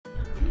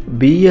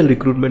BEL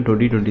recruitment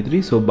 2023.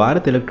 So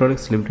Bharat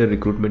electronics limited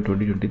recruitment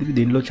 2023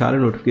 దీనిలో చాలా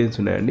notifications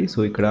ఉన్నాయండి. సో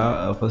ఇక్కడ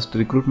first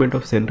recruitment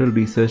of central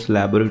research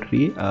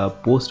laboratory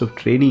post of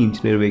training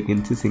engineer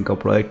vacancies, ఇంకా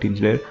project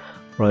engineer,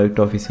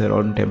 project officer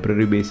on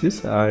temporary basis.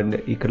 And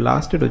ఇక్కడ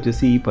last date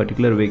వచ్చేసి ఈ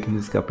particular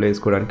వేకెన్సీస్కి apply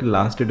చేసుకోవడానికి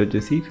last date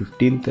వచ్చేసి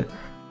 15th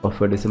of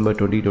December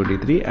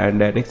 2023.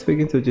 And next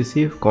vacancy వచ్చేసి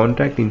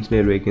contract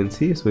engineer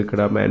vacancy. So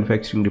ఇక్కడ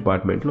manufacturing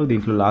డిపార్ట్మెంట్లో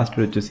దీంట్లో లాస్ట్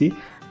డేట్ వచ్చేసి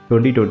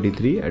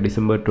 2023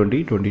 December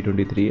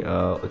 2023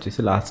 వచ్చేసి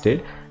లాస్ట్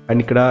డేట్. అండ్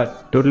ఇక్కడ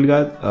టోటల్గా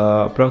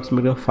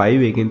అప్రాక్సిమేట్గా 5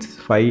 వేకెన్సీస్,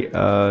 5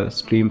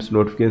 స్ట్రీమ్స్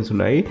నోటిఫికేషన్స్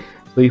ఉన్నాయి.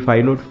 సో ఈ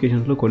 5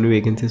 నోటిఫికేషన్స్లో కొన్ని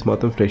వేకెన్సీస్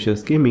మొత్తం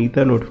ఫ్రెషర్స్కి,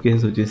 మిగతా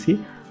నోటిఫికేషన్స్ వచ్చేసి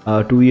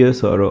 2 years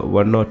or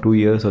 1 or 2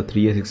 years or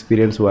 3 years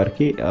experience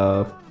వారికి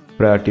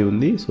ప్రయారిటీ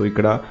ఉంది. సో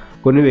ఇక్కడ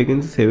కొన్ని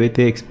వేకెన్సీస్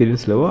ఏవైతే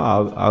ఎక్స్పీరియన్స్ లేవో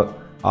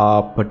ఆ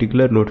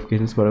పర్టికులర్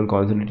నోటిఫికేషన్స్ మనం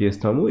కాన్సన్ట్రేట్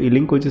చేస్తాము. ఈ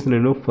లింక్ వచ్చేసి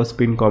నేను ఫస్ట్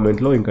పిన్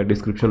కామెంట్లో ఇంకా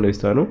డిస్క్రిప్షన్లో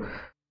ఇస్తాను.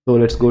 So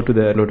let's go to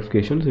the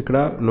notifications. ఇక్కడ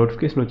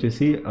నోటిఫికేషన్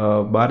వచ్చేసి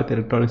భారత్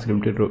ఎలక్ట్రానిక్స్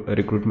లిమిటెడ్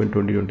రిక్రూట్మెంట్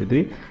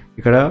 2023.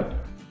 ఇక్కడ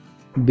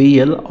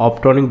BEL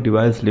ఆప్ట్రానిక్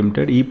డివైస్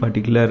లిమిటెడ్ ఈ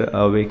పర్టికులర్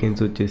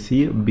వేకెన్సీ వచ్చేసి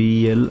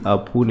BEL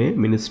Pune,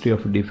 ministry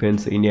of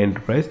defence, India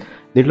enterprise.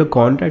 దీంట్లో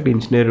కాంట్రాక్ట్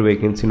ఇంజనీర్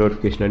వేకెన్సీ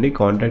నోటిఫికేషన్ అండి,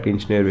 కాంట్రాక్ట్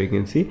ఇంజనీర్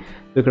వేకెన్సీ.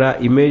 ఇక్కడ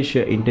ఇమేజ్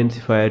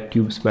ఇంటెన్సిఫైయర్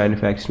ట్యూబ్స్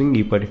మ్యానుఫ్యాక్చరింగ్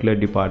ఈ particular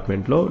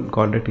డిపార్ట్మెంట్లో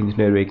కాంట్రాక్ట్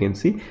ఇంజనీర్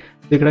వేకెన్సీ.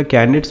 ఇక్కడ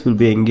candidates will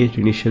be engaged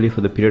initially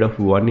for the period of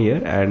 1 year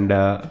and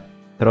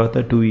తర్వాత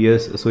 2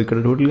 years. So ఇక్కడ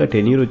టోటల్గా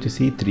tenure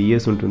వచ్చేసి 3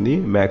 years ఉంటుంది,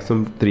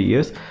 మ్యాక్సిమం 3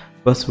 years.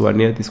 ఫస్ట్ 1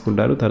 year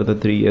తీసుకుంటారు, తర్వాత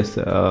 3 years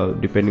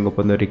depending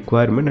upon the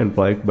requirement and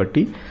project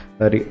బట్టి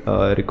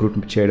రిక్రూట్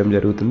చేయడం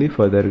జరుగుతుంది.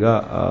 ఫర్దర్గా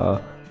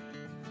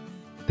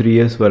 3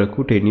 years వరకు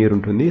టెన్యూర్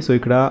ఉంటుంది. సో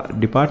ఇక్కడ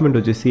డిపార్ట్మెంట్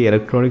వచ్చేసి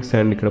ఎలక్ట్రానిక్స్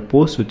అండ్ ఇక్కడ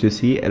పోస్ట్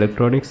వచ్చేసి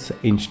ఎలక్ట్రానిక్స్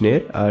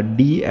ఇంజనీర్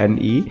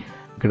D&E.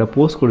 ఇక్కడ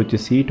పోస్ట్ కోడ్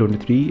వచ్చేసి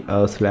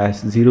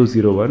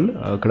 23/001.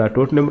 ఇక్కడ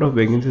total number of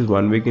vacancies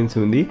 1 vacancy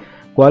ఉంది.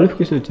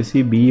 క్వాలిఫికేషన్ వచ్చేసి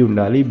BE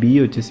ఉండాలి. BE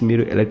వచ్చేసి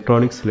మీరు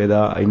ఎలక్ట్రానిక్స్ లేదా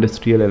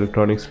ఇండస్ట్రియల్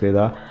ఎలక్ట్రానిక్స్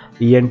లేదా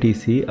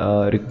ENTC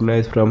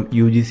recognise from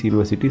UGC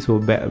university. So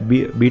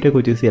BTech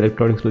వచ్చేసి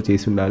ఎలక్ట్రానిక్స్లో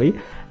చేసి ఉండాలి.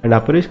 అండ్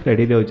అప్పర్ ఏజ్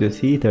క్రైటీరియా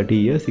వచ్చేసి 30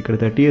 years. ఇక్కడ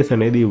 30 years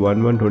అనేది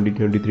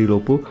 1/1/2023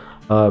 లోపు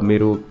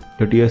మీరు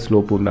 30 years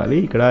లోపు ఉండాలి.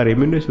 ఇక్కడ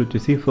రెమ్యూనరేషన్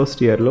వచ్చేసి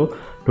ఫస్ట్ ఇయర్లో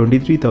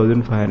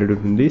 23,500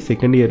 ఉంటుంది,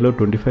 సెకండ్ ఇయర్లో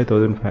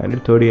 25,500,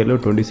 థర్డ్ ఇయర్లో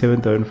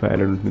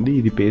 27,500 ఉంటుంది.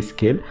 ఇది పే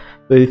స్కేల్.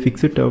 సో ఇది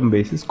fixed term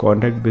basis,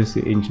 contract based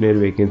engineer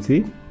vacancy.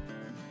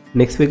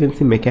 Next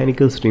vacancy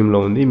mechanical స్ట్రీమ్లో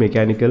ఉంది,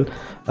 mechanical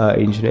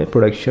engineer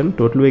production.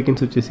 Total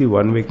vacancy వచ్చేసి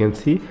 1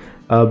 vacancy.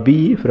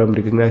 BE from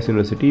recognise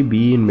university,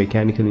 BE in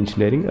mechanical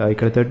engineering.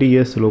 ఇక్కడ 30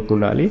 years లోపు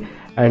ఉండాలి.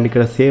 అండ్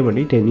ఇక్కడ సేమ్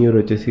అండి, టెన్యూర్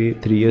వచ్చేసి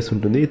 3 years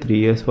ఉంటుంది. 3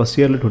 years ఫస్ట్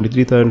ఇయర్లో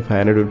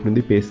 23,500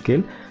 ఉంటుంది పే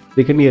స్కేల్,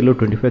 సెకండ్ ఇయర్లో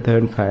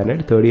 25,500,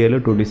 థర్డ్ ఇయర్లో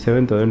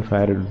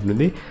 27,500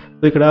 ఉంటుంది.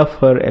 సో ఇక్కడ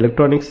for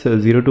electronics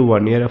 0 to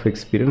 1 year of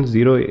experience,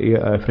 0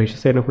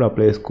 freshers అయినా కూడా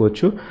అప్లై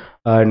చేసుకోవచ్చు.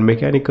 అండ్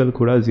మెకానికల్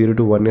కూడా 0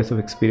 to 1 years of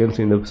experience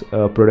in the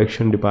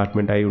production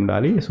department అయి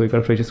ఉండాలి. సో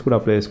ఇక్కడ ఫ్రెషర్స్ కూడా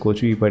అప్లై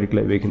చేసుకోవచ్చు ఈ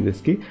పర్టికులర్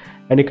వేకెన్సీస్కి.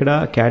 అండ్ ఇక్కడ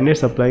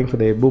candidates applying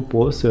for the above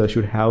post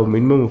should have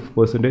minimum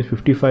percentage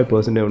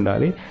 55%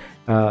 ఉండాలి.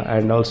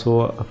 And also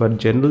for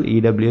general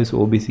EWS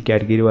OBC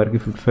category వారికి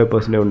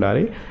 55%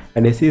 ఉండాలి.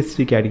 అండ్ SC ST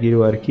కేటగిరీ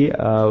వారికి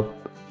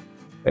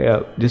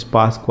జస్ట్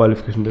పాస్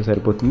క్వాలిఫికేషన్తో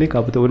సరిపోతుంది.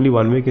 కాకపోతే ఓన్లీ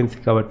 1 వేకెన్సీ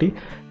కాబట్టి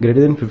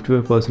గ్రేటర్ దెన్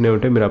 55%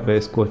 ఉంటే మీరు అప్లై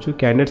చేసుకోవచ్చు.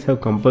 Candidates have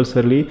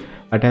compulsory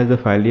attach the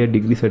final year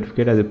degree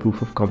certificate as a proof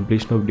of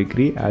completion of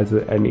degree as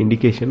an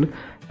indication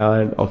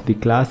of the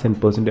class and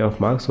percentage of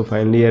marks. So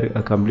final year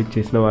complete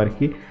చేసిన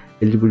వారికి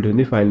eligibility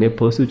ఉంది, final year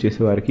pursue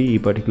చేసే వారికి ఈ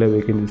particular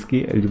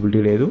వేకెన్సీస్కి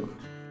eligibility లేదు.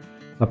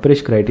 Upper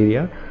age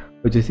criteria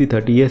వచ్చేసి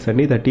 30 years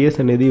అండి. 30 years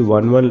అనేది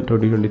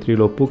 1/1/2023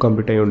 లోపు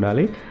కంప్లీట్ అయి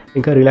ఉండాలి.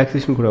 ఇంకా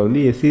రిలాక్సేషన్ కూడా ఉంది.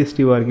 SC ST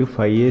వారికి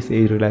 5 years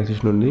ఏజ్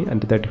రిలాక్సేషన్ ఉంది,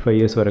 అంటే 35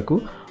 years వరకు.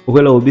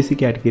 ఒకవేళ OBC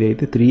కేటగిరీ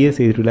అయితే 3 years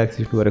ఏజ్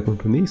రిలాక్సేషన్ వరకు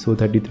ఉంటుంది, సో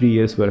 33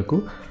 years వరకు.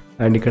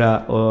 అండ్ ఇక్కడ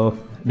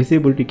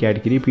డిసేబిలిటీ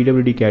కేటగిరీ,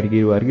 PWD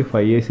కేటగిరీ వారికి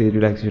 5 years ఏజ్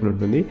రిలాక్సేషన్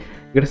ఉంటుంది.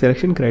 ఇక్కడ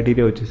సెలక్షన్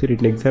క్రైటీరియా వచ్చేసి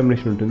రిటన్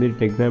ఎగ్జామినేషన్ ఉంటుంది.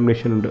 రిటన్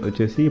ఎగ్జామినేషన్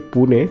వచ్చేసి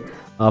పూణే,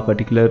 ఆ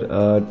పర్టికులర్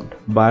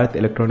భారత్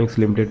ఎలక్ట్రానిక్స్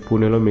లిమిటెడ్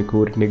పూణేలో మీకు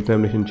రిటన్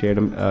ఎగ్జామినేషన్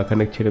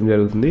కండక్ట్ చేయడం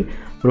జరుగుతుంది.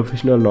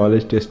 ప్రొఫెషనల్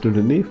నాలెడ్జ్ టెస్ట్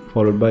ఉంటుంది,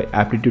 ఫాలోడ్ బై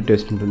యాప్టిట్యూడ్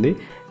టెస్ట్ ఉంటుంది.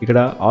 ఇక్కడ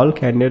all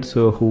candidates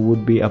who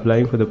would be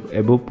applying for the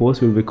above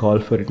post will be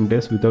call for written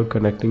test without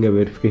conducting a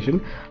verification.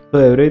 So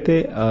ఎవరైతే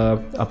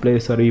apply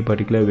చేస్తారో ఈ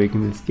particular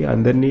వేకెన్సీస్కి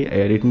అందరినీ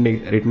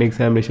return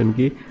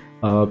ఎగ్జామినేషన్కి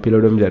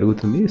పిలవడం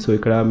జరుగుతుంది. So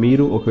ఇక్కడ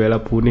మీరు ఒకవేళ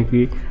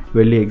పూణేకి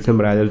వెళ్ళి ఎగ్జామ్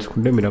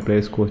రాయదలుచుకుంటే మీరు అప్లై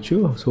చేసుకోవచ్చు.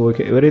 సో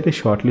ఎవరైతే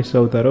షార్ట్ లిస్ట్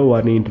అవుతారో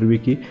వారిని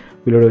ఇంటర్వ్యూకి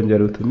పిలవడం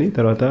జరుగుతుంది.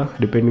 తర్వాత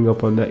depending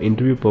upon the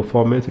interview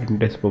performance, written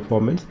test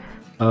performance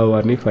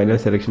వారిని ఫైనల్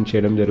సెలెక్షన్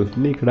చేయడం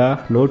జరుగుతుంది. ఇక్కడ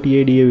no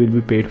TADA will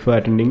be paid for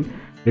attending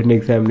return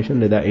examination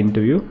లేదా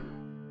ఇంటర్వ్యూ.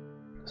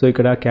 సో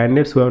ఇక్కడ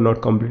candidates who have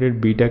not completed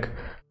BTech,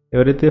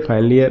 ఎవరైతే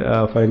ఫైనల్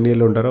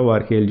ఇయర్లో ఉంటారో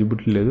వారికి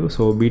ఎలిజిబిలిటీ లేదు.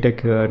 సో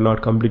బీటెక్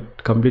నాట్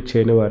కంప్లీట్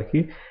చేయని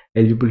వారికి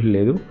ఎలిజిబిలిటీ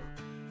లేదు.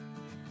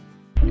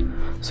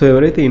 సో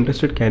ఎవరైతే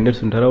ఇంట్రెస్టెడ్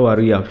క్యాండిడేట్స్ ఉంటారో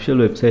వారు ఈ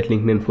అఫీషియల్ వెబ్సైట్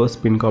లింక్ నేను ఫస్ట్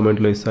పిన్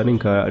కామెంట్లో ఇస్తాను,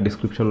 ఇంకా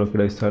డిస్క్రిప్షన్లో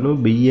కూడా ఇస్తాను.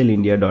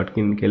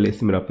 belindia.in/కి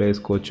వెళ్ళేసి మీరు అప్లై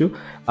చేసుకోవచ్చు.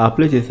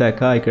 అప్లై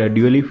చేశాక ఇక్కడ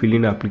డ్యూయలీ ఫిల్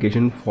ఇన్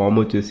అప్లికేషన్ ఫామ్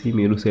వచ్చేసి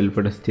మీరు సెల్ఫ్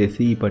అటెస్ట్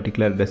చేసి ఈ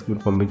పర్టికులర్ అడ్రస్కి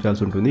మీరు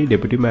పంపించాల్సి ఉంటుంది.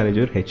 Deputy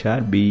manager HR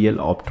BEL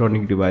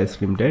ఆప్ట్రానిక్ device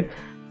limited,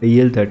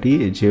 EL30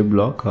 J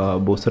black,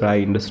 బోసరా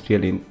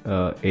industrial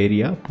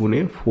area,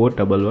 Pune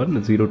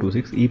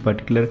 411026 ఈ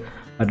పర్టికులర్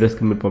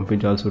అడ్రస్కి మీరు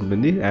పంపించాల్సి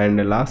ఉంటుంది.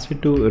 And last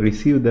to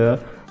receive the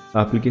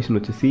application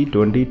వచ్చేసి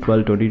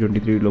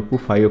 20/12/2023 లోపు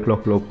 5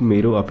 o'clock లోపు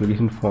మీరు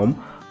అప్లికేషన్ ఫామ్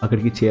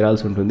అక్కడికి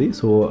చేరాల్సి ఉంటుంది.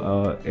 సో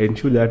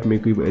ఎన్ష్యూర్ దాట్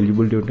మీకు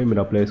ఎలిజిబిలిటీ ఉంటే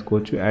మీరు అప్లై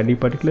చేసుకోవచ్చు. అండ్ ఈ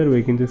పర్టికులర్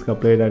వేకెన్సీస్కి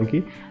అప్లై చేయడానికి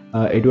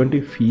ఎటువంటి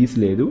ఫీజ్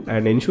లేదు.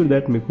 అండ్ ఎన్ష్యూర్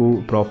దాట్ మీకు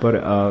ప్రాపర్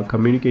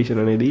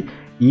కమ్యూనికేషన్ అనేది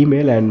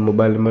ఈమెయిల్ అండ్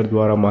మొబైల్ నెంబర్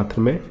ద్వారా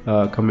మాత్రమే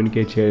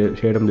కమ్యూనికేట్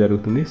చేయడం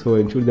జరుగుతుంది. సో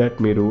ఎన్ష్యూర్ దాట్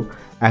మీరు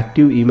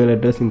యాక్టివ్ ఈమెయిల్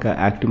అడ్రస్ ఇంకా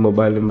యాక్టివ్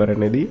మొబైల్ నెంబర్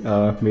అనేది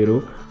మీరు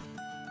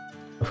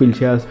ఫిల్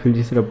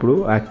చేసినప్పుడు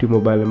యాక్టివ్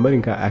మొబైల్ నెంబర్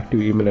ఇంకా యాక్టివ్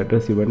ఈమెయిల్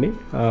అడ్రస్ ఇవ్వండి.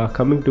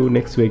 Coming to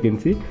next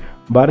vacancy,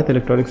 Bharat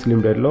electronics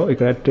లిమిటెడ్లో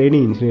ఇక్కడ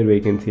ట్రైనింగ్ ఇంజనీర్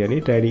వేకెన్సీ అని.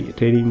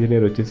 ట్రైనింగ్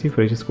ఇంజనీర్ వచ్చేసి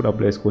ఫ్రెషర్స్ కూడా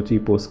అప్లై చేసుకోవచ్చు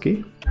ఈ పోస్ట్కి.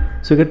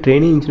 సో ఇక్కడ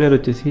ట్రైనింగ్ ఇంజనీర్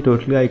వచ్చేసి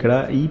టోటల్గా ఇక్కడ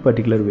ఈ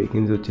పర్టికులర్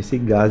వేకెన్సీ వచ్చేసి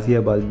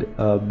గాజియాబాద్,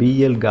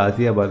 BEL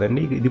గాజియాబాద్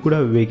అండి. ఇది కూడా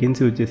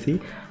వేకెన్సీ వచ్చేసి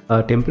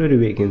టెంపరీ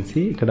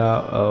వేకెన్సీ. ఇక్కడ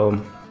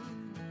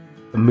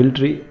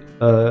మిలిటరీ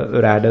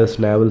రాడర్స్,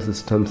 నేవల్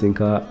సిస్టమ్స్,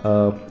 ఇంకా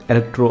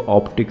electro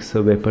optics,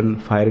 weapon,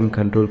 fire and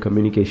control,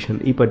 communication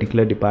ఈ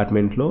పర్టికులర్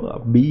డిపార్ట్మెంట్లో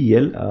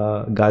BEL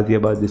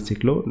గాజియాబాద్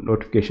డిస్ట్రిక్ట్లో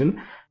నోటిఫికేషన్,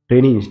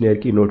 ట్రైనింగ్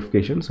ఇంజనీర్కి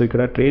నోటిఫికేషన్. సో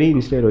ఇక్కడ ట్రైనింగ్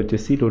ఇంజనీర్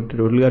వచ్చేసి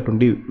టోటల్గా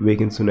 20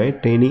 వేకెన్సీ ఉన్నాయి.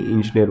 Training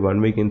engineer 1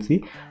 vacancy,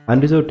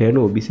 unreserved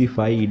 10, OBC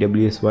 5,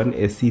 EWS 1,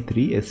 SC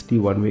 3, ST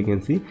 1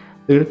 vacancy.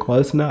 ఇక్కడ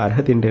కావాల్సిన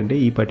అర్హత ఏంటంటే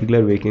ఈ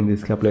పర్టికులర్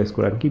వేకెన్సీస్కి అప్లై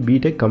చేసుకోవడానికి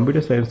బీటెక్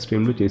కంప్యూటర్ సైన్స్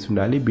స్ట్రీమ్లో చేసి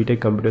ఉండాలి.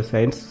 బీటెక్ కంప్యూటర్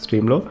సైన్స్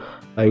స్ట్రీమ్లో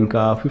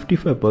ఇంకా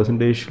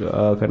 55%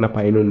 కన్నా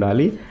పైన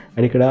ఉండాలి.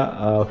 అండ్ ఇక్కడ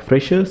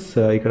ఫ్రెషర్స్,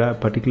 ఇక్కడ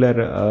పర్టికులర్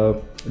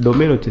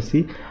డొమైన్ వచ్చేసి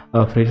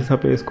ఫ్రెషర్స్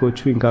అప్లై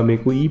చేసుకోవచ్చు. ఇంకా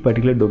మీకు ఈ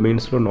పర్టికులర్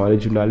డొమైన్స్లో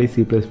నాలెడ్జ్ ఉండాలి.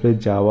 C++,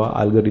 జావా,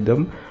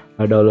 ఆల్గరిథమ్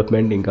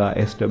డెవలప్మెంట్, ఇంకా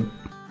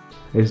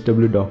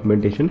SW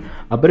డాక్యుమెంటేషన్.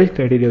 అపరేజ్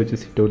క్రైటీరియా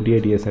వచ్చేసి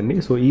 28 years అండి.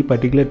 సో ఈ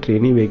particular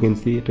training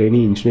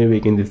engineer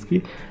వేకెన్సీస్కి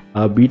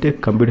BTech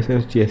computer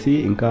science చేసి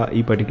ఇంకా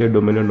ఈ పర్టికులర్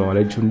డొమైన్లో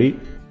నాలెడ్జ్ ఉండి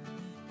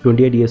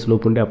 28 years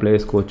లోపు ఉంటే అప్లై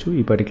చేసుకోవచ్చు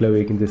ఈ పర్టికులర్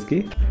వేకెన్సీస్కి.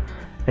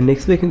 అండ్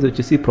నెక్స్ట్ వేకెన్సీ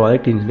వచ్చేసి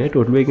project engineer.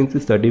 Total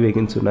vacancies 30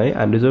 vacancy ఉన్నాయి.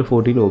 Unreserved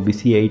 14,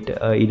 OBC 8,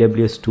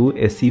 EWS 2,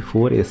 SC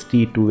 4, ST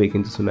 2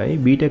 vacancies ఉన్నాయి.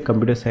 బీటెక్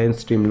కంప్యూటర్ సైన్స్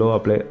స్ట్రీమ్లో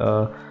అప్లై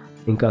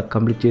ఇంకా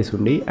కంప్లీట్ చేసి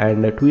ఉండి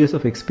అండ్ 2 years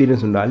ఆఫ్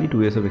ఎక్స్పీరియన్స్ ఉండాలి.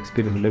 2 years ఆఫ్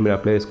ఎక్స్పీరియన్స్ ఉంటే మీరు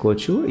అప్లై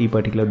చేసుకోవచ్చు ఈ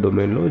పర్టికులర్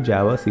డొమైన్లో.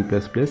 జావా, C++,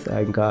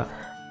 ఇంకా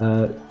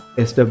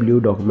SW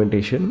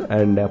documentation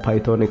and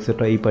Python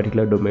etcetera ఈ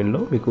పర్టికులర్ డొమైన్లో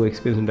మీకు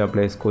ఎక్స్పీరియన్స్ ఉంటే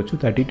అప్లై చేసుకోవచ్చు.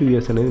 32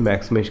 years అనేది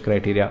maximum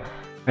criteria.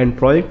 And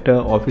project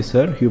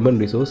officer human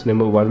resource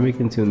number 1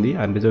 vacancy ఉంది.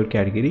 అన్రిజర్వ్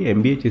కేటగిరీ,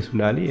 MBA చేసి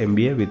ఉండాలి.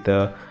 MBA with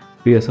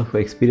 2 years of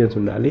experience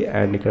ఉండాలి.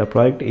 అండ్ ఇక్కడ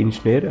project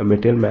engineer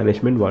material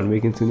management 1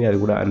 vacancy ఉంది, అది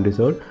కూడా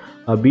అన్రిజర్వ్.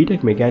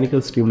 బీటెక్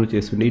మెకానికల్ స్ట్రీమ్లో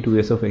చేస్తుండే 2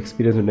 years ఆఫ్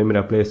ఎక్స్పీరియన్స్ ఉంటే మీరు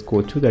అప్లై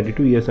చేసుకోవచ్చు.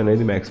 32 years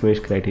అనేది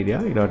maximum criteria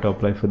in order to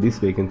apply for this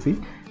vacancy.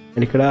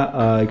 And ఇక్కడ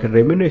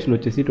రెమ్యునరేషన్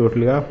వచ్చేసి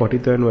టోటల్గా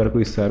 40,000 వరకు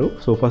ఇస్తారు.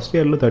 సో ఫస్ట్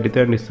ఇయర్లో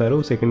 30,000 ఇస్తారు,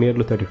 సెకండ్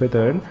ఇయర్లో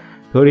 35,000,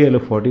 థర్డ్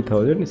ఇయర్లో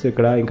 40,000. సో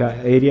ఇక్కడ ఇంకా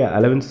ఏరియా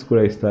అలవెన్సెస్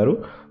కూడా ఇస్తారు.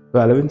 సో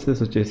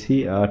అలవెన్సెస్ వచ్చేసి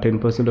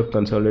 10% ఆఫ్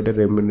కన్సాలిడేటెడ్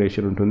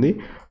రెమ్యునరేషన్ ఉంటుంది.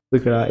 సో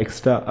ఇక్కడ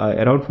ఎక్స్ట్రా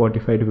అరౌండ్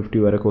 45 to 50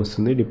 వరకు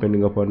వస్తుంది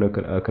డిపెండింగ్ అపాన్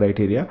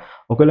క్రైటీరియా.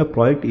 ఒకవేళ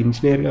ప్రాజెక్ట్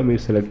ఇంజనీర్గా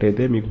మీరు సెలెక్ట్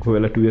అయితే మీకు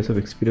ఒకవేళ 2 years ఆఫ్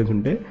ఎక్స్పీరియన్స్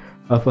ఉంటే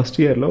ఫస్ట్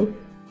ఇయర్లో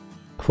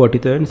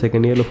 40,000,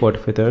 సెకండ్ ఇయర్లో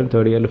 45,000,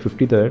 థర్డ్ ఇయర్లో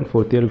 50,000,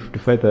 ఫోర్త్ ఇయర్లో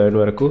 55,000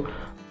 వరకు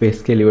పే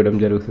స్కేల్ ఇవ్వడం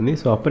జరుగుతుంది.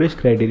 సో అపరేజ్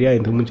క్రైటీరియా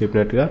ఇంతకుముందు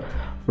చెప్పినట్టుగా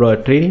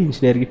ట్రైనింగ్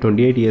ఇంజనీర్కి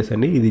 28 years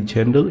అండి. ఇది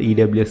జనరల్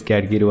EWS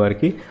కేటగిరీ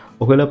వారికి.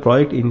 ఒకవేళ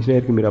ప్రాజెక్ట్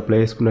ఇంజనీర్కి మీరు అప్లై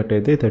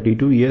చేసుకున్నట్టయితే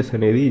 32 years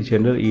అనేది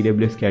జనరల్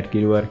EWS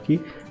కేటగిరీ వారికి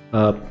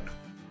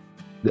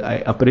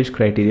అపరేజ్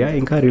క్రైటీరియా.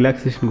 ఇంకా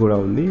రిలాక్సేషన్ కూడా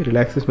ఉంది.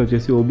 రిలాక్సేషన్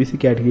వచ్చేసి OBC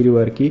కేటగిరీ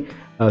వారికి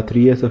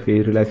 3 years ఆఫ్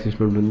ఏజ్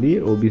రిలాక్సేషన్ ఉంటుంది.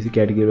 OBC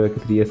కేటగిరీ వారికి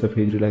 3 years of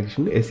age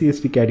relaxation. SC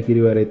ST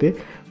category వారైతే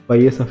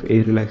 5 years ఆఫ్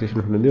ఏజ్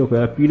రిలాక్సేషన్ ఉంటుంది.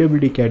 ఒకవేళ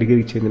PWD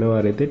కేటగిరీకి చెందిన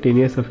వారైతే 10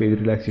 years ఆఫ్ ఏజ్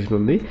రిలాక్సేషన్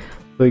ఉంది.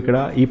 సో ఇక్కడ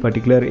ఈ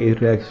పర్టికులర్ ఏజ్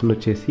రిలాక్సేషన్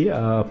వచ్చేసి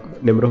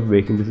నెంబర్ ఆఫ్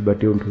వేకెన్సీస్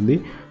బట్టి ఉంటుంది.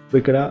 సో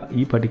ఇక్కడ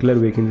ఈ పర్టికులర్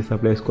వేకెన్సీస్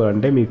అప్లై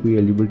చేసుకోవాలంటే మీకు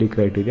ఎలిజిబిలిటీ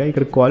క్రైటీరియా.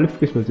 ఇక్కడ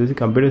క్వాలిఫికేషన్ వచ్చేసి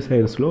కంప్యూటర్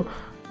సైన్స్లో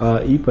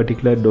ఈ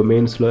పర్టికులర్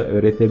డొమైన్స్లో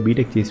ఎవరైతే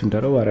బీటెక్ చేసి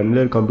ఉంటారో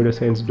వారందరూ కంప్యూటర్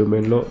సైన్స్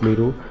డొమైన్లో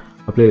మీరు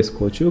అప్లై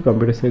చేసుకోవచ్చు.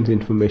 కంప్యూటర్ సైన్స్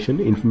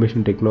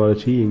ఇన్ఫర్మేషన్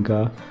టెక్నాలజీ, ఇంకా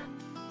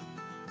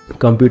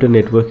కంప్యూటర్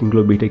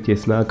నెట్వర్కింగ్లో బీటెక్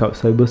చేసిన,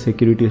 సైబర్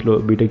సెక్యూరిటీస్లో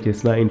బీటెక్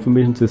చేసిన,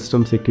 ఇన్ఫర్మేషన్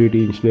సిస్టమ్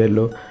సెక్యూరిటీ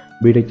ఇంజనీర్లో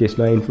బీటెక్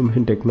చేసిన,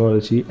 information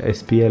technology,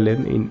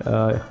 SPLN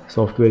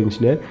software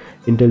engineer,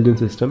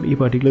 intelligence system ఈ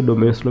పర్టికులర్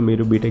డొమైన్స్లో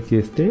మీరు బీటెక్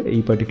చేస్తే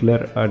ఈ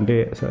పర్టికులర్ అంటే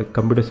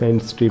కంప్యూటర్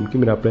సైన్స్ స్ట్రీమ్కి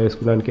మీరు అప్లై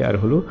చేసుకోవడానికి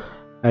అర్హులు.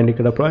 అండ్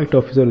ఇక్కడ ప్రాజెక్ట్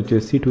ఆఫీసర్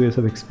వచ్చేసి 2 years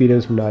ఆఫ్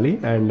ఎక్స్పీరియన్స్ ఉండాలి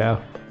అండ్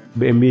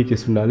MBA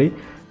చేసి ఉండాలి.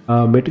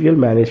 మెటీరియల్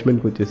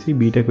మేనేజ్మెంట్కి వచ్చేసి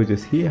బీటెక్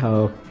వచ్చేసి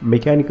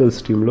మెకానికల్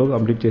స్ట్రీమ్లో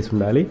కంప్లీట్ చేసి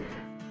ఉండాలి.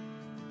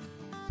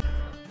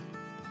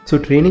 సో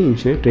ట్రైనింగ్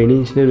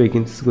ఇంజనీర్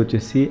వేకెన్సీస్కి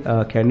వచ్చేసి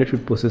candidate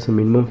should possess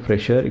minimum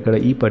fresher. ఇక్కడ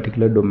ఈ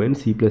particular domain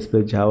C++,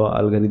 Java,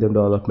 algorithm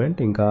development,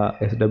 ఇంకా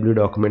SW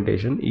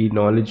డాక్యుమెంటేషన్, ఈ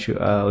నాలెడ్జ్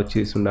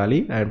వచ్చేసి ఉండాలి.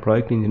 అండ్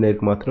ప్రాజెక్ట్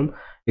ఇంజనీర్కి మాత్రం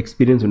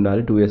ఎక్స్పీరియన్స్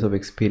ఉండాలి, 2 years of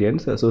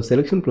experience. So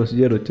selection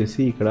procedure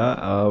వచ్చేసి ఇక్కడ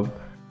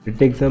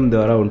రిటన్ ఎగ్జామ్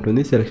ద్వారా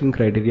ఉంటుంది. Selection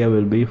criteria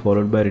will be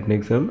followed by return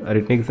exam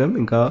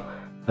ఇంకా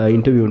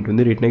ఇంటర్వ్యూ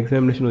ఉంటుంది. రిటన్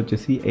ఎగ్జామినేషన్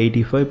వచ్చేసి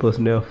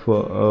 85% of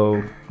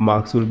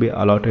marks will be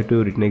allotted to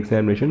return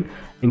examination,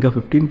 ఇంకా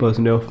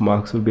 15% of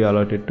marks will be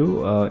allotted to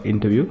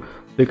interview.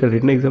 So ఇక్కడ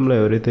return ఎగ్జామ్లో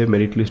ఎవరైతే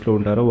మెరిట్ లిస్ట్లో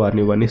ఉంటారో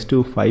వారిని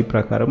 1:5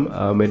 ప్రకారం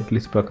మెరిట్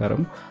లిస్ట్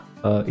ప్రకారం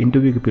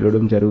ఇంటర్వ్యూకి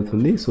పిలవడం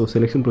జరుగుతుంది. సో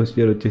సెలక్షన్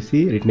ప్రొసీజర్ వచ్చేసి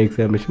return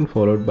examination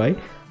followed by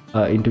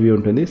interview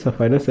ఉంటుంది. సో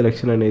ఫైనల్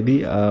సెలక్షన్ అనేది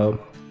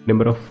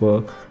నెంబర్ ఆఫ్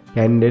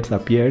క్యాండిడేట్స్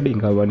అపియర్డ్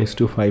ఇంకా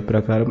 1:5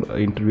 ప్రకారం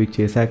ఇంటర్వ్యూ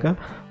చేశాక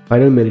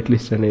ఫైనల్ మెరిట్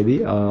లిస్ట్ అనేది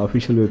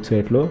అఫీషియల్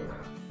వెబ్సైట్లో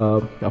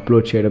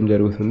అప్లోడ్ చేయడం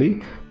జరుగుతుంది.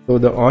 So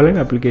the online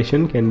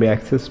application can be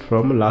accessed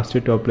from last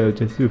date to apply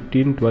వచ్చేసి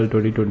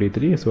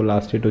 15/12/2023. సో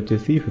లాస్ట్ డేట్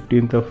వచ్చేసి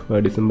 15th of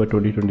December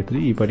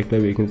 2023 ఈ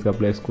పర్టికులర్ వేకెన్సీకి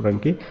అప్లై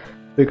చేసుకోవడానికి.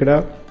 సో ఇక్కడ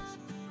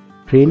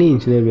ట్రైనింగ్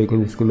ఇంజనీర్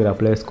వేకెన్సీస్కి మీరు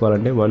అప్లై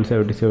చేసుకోవాలంటే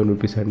 177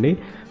 రూపీస్ అండి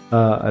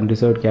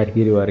అన్రిజర్వ్డ్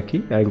కేటగిరీ వారికి,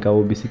 ఇంకా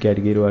OBC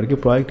కేటగిరీ వారికి.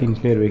 ప్రాజెక్ట్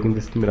ఇంజనీర్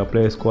వేకెన్సీస్కి మీరు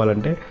అప్లై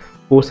చేసుకోవాలంటే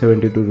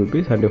 472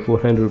 రూపీస్ అంటే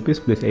 400 rupees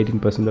plus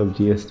 18% of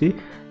GST.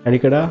 And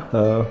ఇక్కడ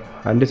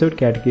unreserved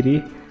category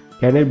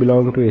candidate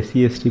belong to SC,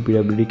 ST,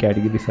 PWD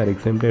categories are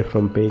exempted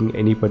from paying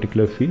any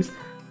particular fees.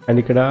 And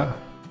ఇక్కడ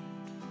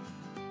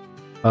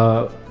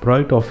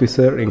project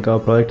officer ఇంకా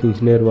project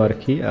engineer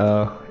వారికి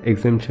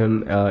exemption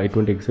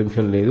ఎటువంటి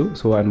exemption లేదు.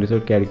 So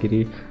unreserved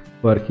category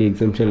వారికి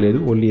exemption లేదు,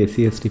 only SC,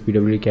 ST,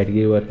 PWD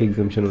category వారికి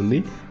exemption ఉంది.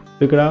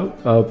 So ఇక్కడ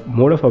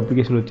మోడ్ ఆఫ్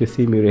అప్లికేషన్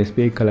వచ్చేసి మీరు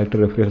SBI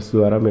కలెక్టర్ రెఫరెన్స్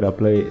ద్వారా మీరు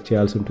అప్లై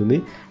చేయాల్సి ఉంటుంది.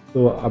 సో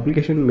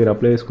అప్లికేషన్ మీరు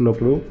అప్లై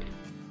చేసుకున్నప్పుడు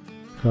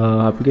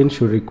applicant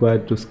should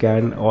require to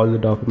scan all the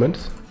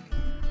documents.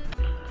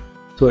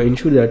 So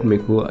ensure that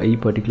మీకు ఈ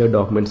పర్టికులర్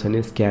డాక్యుమెంట్స్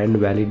అనేది scan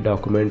valid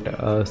document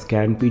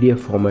scan PDF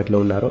ఫార్మాట్లో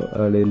ఉన్నారో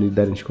లేదు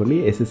నిర్ధారించుకోండి.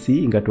 SSC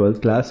ఇంకా 12th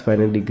class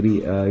ఫైనల్ డిగ్రీ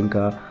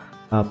ఇంకా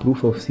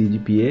proof of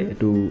CGPA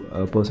to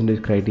percentage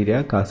criteria,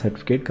 cost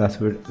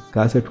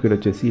certificate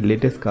వచ్చేసి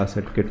లేటెస్ట్ కాస్ట్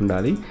సర్టిఫికేట్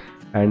ఉండాలి.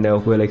 అండ్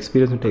ఒకవేళ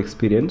ఎక్స్పీరియన్స్ ఉంటే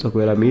ఎక్స్పీరియన్స్,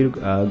 ఒకవేళ మీరు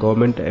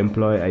గవర్నమెంట్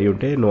ఎంప్లాయ్ అయి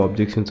ఉంటే no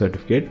objection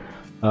certificate.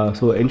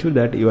 So ensure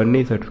that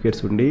ఇవన్నీ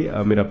సర్టిఫికేట్స్ ఉండి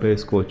మీరు అప్లై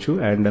చేసుకోవచ్చు.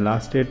 And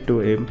last date to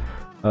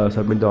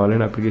submit the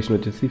online application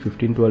వచ్చేసి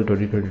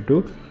 15/12/2022.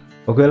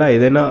 ఒకవేళ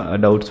ఏదైనా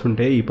డౌట్స్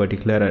ఉంటే ఈ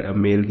పర్టికులర్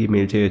మెయిల్కి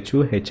మెయిల్ చేయొచ్చు,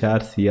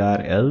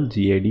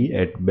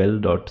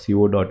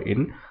 hrcrlgad@bel.co.in.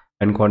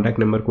 అండ్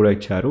కాంటాక్ట్ నెంబర్ కూడా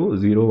ఇచ్చారు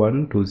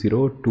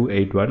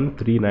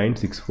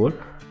 0120281396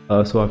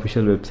 so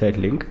official website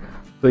link.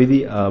 So ఇది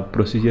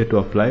procedure to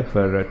apply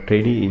for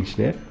training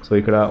engineer. So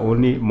ఇక్కడ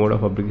ఓన్లీ మోడ్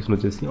ఆఫ్ అప్లికేషన్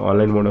వచ్చేసి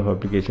ఆన్లైన్ మోడ్ ఆఫ్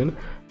అప్లికేషన్.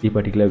 ఈ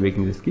పర్టికులర్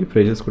వేకెన్సీస్కి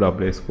ఫ్రెషర్స్ కూడా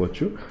అప్లై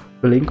చేసుకోవచ్చు.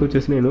 సో లింక్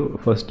వచ్చేసి నేను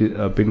ఫస్ట్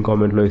పిన్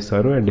కామెంట్లో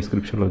ఇస్తాను అండ్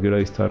డిస్క్రిప్షన్లో కూడా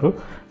ఇస్తాను.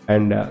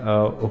 అండ్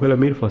ఒకవేళ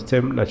మీరు ఫస్ట్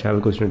టైం నా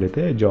ఛానల్కి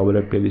వచ్చినట్టయితే జాబ్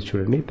అలర్ట్ ప్లేలిస్ట్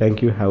చూడండి. Thank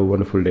you, have a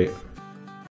wonderful day.